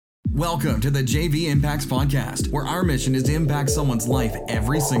Welcome to the JV Impacts Podcast, where our mission is to impact someone's life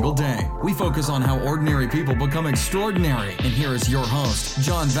every single day. We focus on how ordinary people become extraordinary. And here is your host,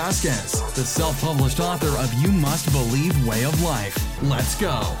 John Vasquez, the self-published author of You Must Believe Way of Life. Let's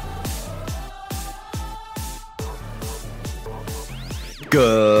go. Good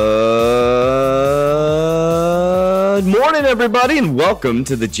morning, everybody, and welcome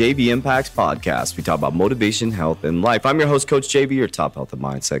to the JV Impacts Podcast. We talk about motivation, health, and life. I'm your host, Coach JV, your top health and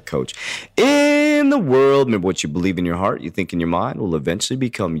mindset coach in the world. Remember, what you believe in your heart, you think in your mind, will eventually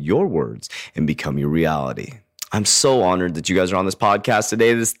become your words and become your reality. I'm so honored that you guys are on this podcast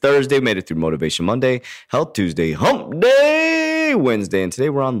today. This Thursday, made it through Motivation Monday, Health Tuesday, Hump Day Wednesday, and today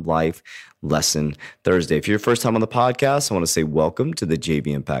we're on Life Lesson Thursday. If you're your first time on the podcast, I want to say welcome to the JV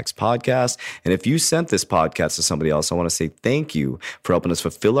Impacts Podcast. And if you sent this podcast to somebody else, I want to say thank you for helping us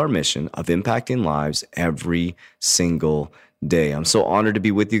fulfill our mission of impacting lives every single day. I'm so honored to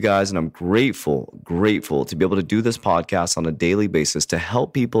be with you guys, and I'm grateful to be able to do this podcast on a daily basis to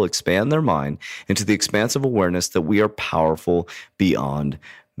help people expand their mind into the expansive awareness that we are powerful beyond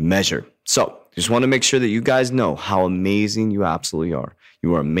measure. So just want to make sure that you guys know how amazing you absolutely are.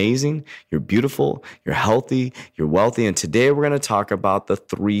 You are amazing, you're beautiful, you're healthy, you're wealthy, and today we're going to talk about the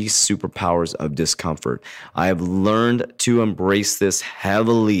 3 superpowers of discomfort. I have learned to embrace this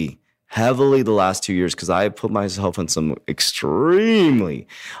heavily the last 2 years because I have put myself in some extremely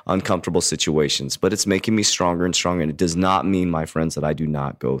uncomfortable situations, but it's making me stronger and stronger. And it does not mean, my friends, that I do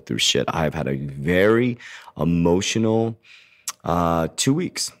not go through shit. I have had a very emotional 2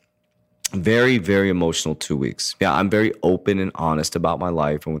 weeks. Very, very emotional 2 weeks. Yeah, I'm very open and honest about my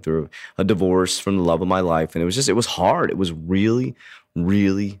life. I went through a divorce from the love of my life, and it was hard. It was really,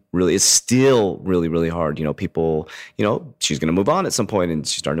 it's still really hard. You know, people, she's going to move on at some point, and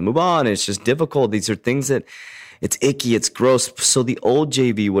she's starting to move on, and it's just difficult. These are things that it's icky, it's gross. So the old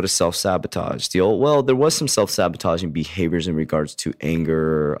JV would have self-sabotaged. There was some self-sabotaging behaviors in regards to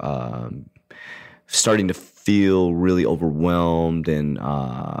anger, starting to feel really overwhelmed, and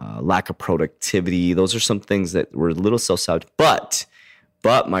lack of productivity. Those are some things that were a little self-sabotaged.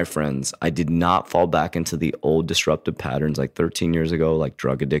 But my friends, I did not fall back into the old disruptive patterns like 13 years ago, like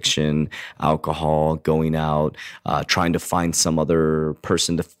drug addiction, alcohol, going out, trying to find some other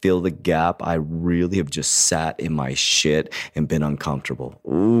person to fill the gap. I really have just sat in my shit and been uncomfortable.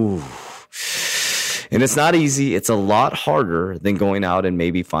 Ooh. And it's not easy. It's a lot harder than going out and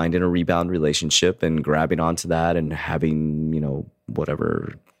maybe finding a rebound relationship and grabbing onto that and having,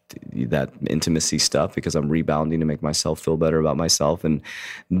 whatever, that intimacy stuff, because I'm rebounding to make myself feel better about myself. And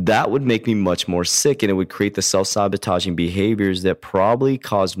that would make me much more sick, and it would create the self-sabotaging behaviors that probably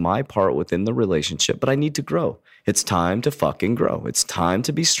caused my part within the relationship. But I need to grow. It's time to fucking grow. It's time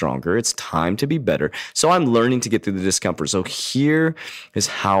to be stronger. It's time to be better. So I'm learning to get through the discomfort. So here is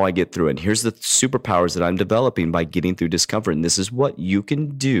how I get through it. And here's the superpowers that I'm developing by getting through discomfort. And this is what you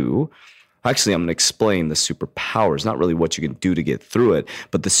can do. Actually, I'm going to explain the superpowers, not really what you can do to get through it,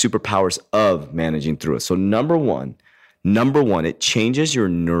 but the superpowers of managing through it. So number one, it changes your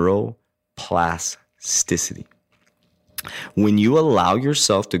neuroplasticity. When you allow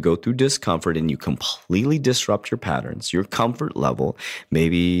yourself to go through discomfort and you completely disrupt your patterns, your comfort level,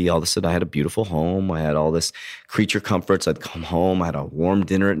 maybe all of a sudden I had a beautiful home, I had all this creature comforts, I'd come home, I had a warm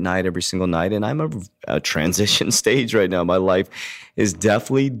dinner at night every single night, and I'm a transition stage right now. My life is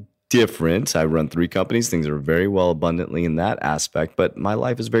definitely different. I run 3 companies. Things are very well abundantly in that aspect, but my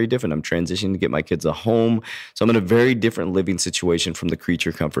life is very different. I'm transitioning to get my kids a home. So I'm in a very different living situation from the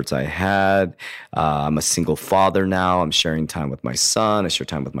creature comforts I had. I'm a single father now. I'm sharing time with my son. I share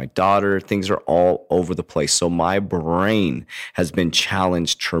time with my daughter. Things are all over the place. So my brain has been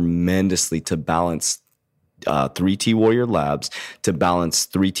challenged tremendously to balance 3T Warrior Labs, to balance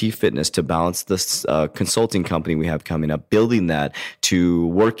 3T Fitness, to balance this consulting company we have coming up, building that, to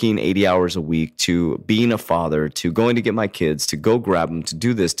working 80 hours a week, to being a father, to going to get my kids, to go grab them, to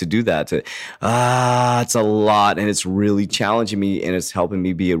do this, to do that. It's a lot, and it's really challenging me, and it's helping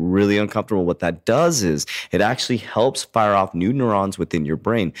me be really uncomfortable. What that does is it actually helps fire off new neurons within your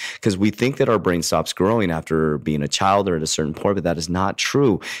brain, because we think that our brain stops growing after being a child or at a certain point, but that is not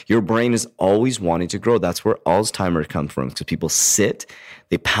true. Your brain is always wanting to grow. That's where Alzheimer's comes from, because people sit,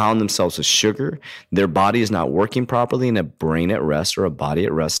 they pound themselves with sugar, their body is not working properly, and a brain at rest or a body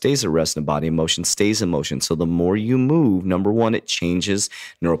at rest stays at rest, and a body in motion stays in motion. So the more you move, number one, it changes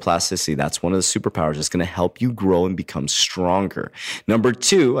neuroplasticity. That's one of the superpowers. It's going to help you grow and become stronger. Number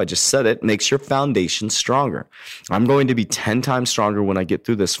two, I just said it, makes your foundation stronger. I'm going to be 10 times stronger when I get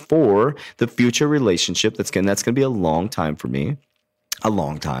through this for the future relationship. That's going to be a long time for me. A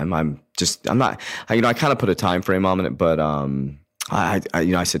long time. I kind of put a time frame on it, but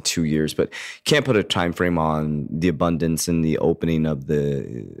I said 2 years, but can't put a time frame on the abundance and the opening of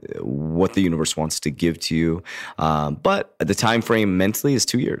what the universe wants to give to you. But the time frame mentally is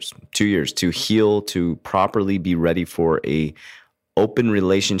 2 years. 2 years to heal, to properly be ready for a open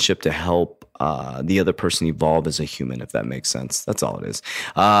relationship to help the other person evolve as a human, if that makes sense. That's all it is.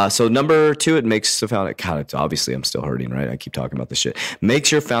 So number 2, it makes the foundation. God, obviously I'm still hurting, right? I keep talking about this shit.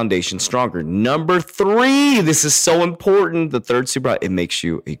 Makes your foundation stronger. Number 3, this is so important. The third super, it makes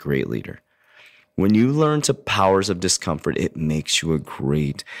you a great leader. When you learn to powers of discomfort, it makes you a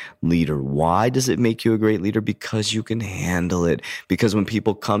great leader. Why does it make you a great leader? Because you can handle it. Because when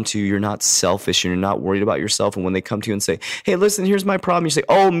people come to you, you're not selfish and you're not worried about yourself. And when they come to you and say, hey, listen, here's my problem, you say,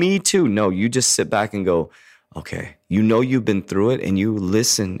 oh, me too. No, you just sit back and go, okay, you know you've been through it, and you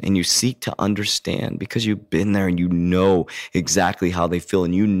listen and you seek to understand because you've been there and you know exactly how they feel,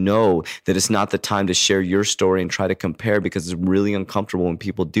 and you know that it's not the time to share your story and try to compare, because it's really uncomfortable when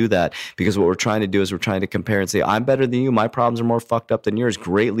people do that, because what we're trying to do is we're trying to compare and say, I'm better than you, my problems are more fucked up than yours.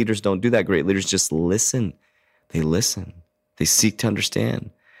 Great leaders don't do that. Great leaders just listen. They listen. They seek to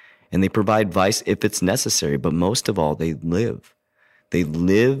understand, and they provide advice if it's necessary, but most of all, they live. They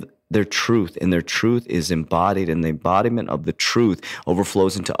live their truth, and their truth is embodied, and the embodiment of the truth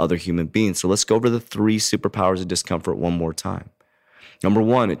overflows into other human beings. So let's go over the 3 superpowers of discomfort one more time. Number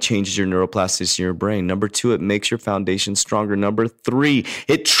 1, it changes your neuroplasticity in your brain. Number 2, it makes your foundation stronger. Number 3,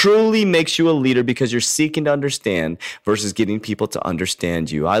 it truly makes you a leader because you're seeking to understand versus getting people to understand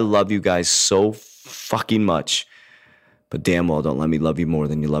you. I love you guys so fucking much, but damn well don't let me love you more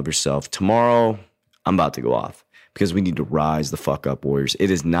than you love yourself. Tomorrow, I'm about to go off, because we need to rise the fuck up, warriors.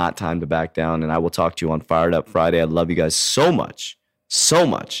 It is not time to back down, and I will talk to you on Fired Up Friday. I love you guys so much, so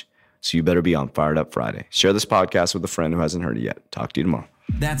much. So you better be on Fired Up Friday. Share this podcast with a friend who hasn't heard it yet. Talk to you tomorrow.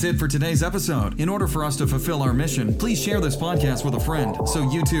 That's it for today's episode. In order for us to fulfill our mission, please share this podcast with a friend so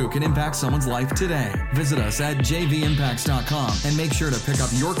you too can impact someone's life today. Visit us at jvimpacts.com and make sure to pick up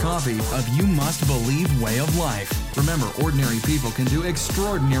your copy of You Must Believe Way of Life. Remember, ordinary people can do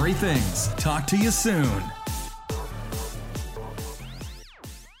extraordinary things. Talk to you soon.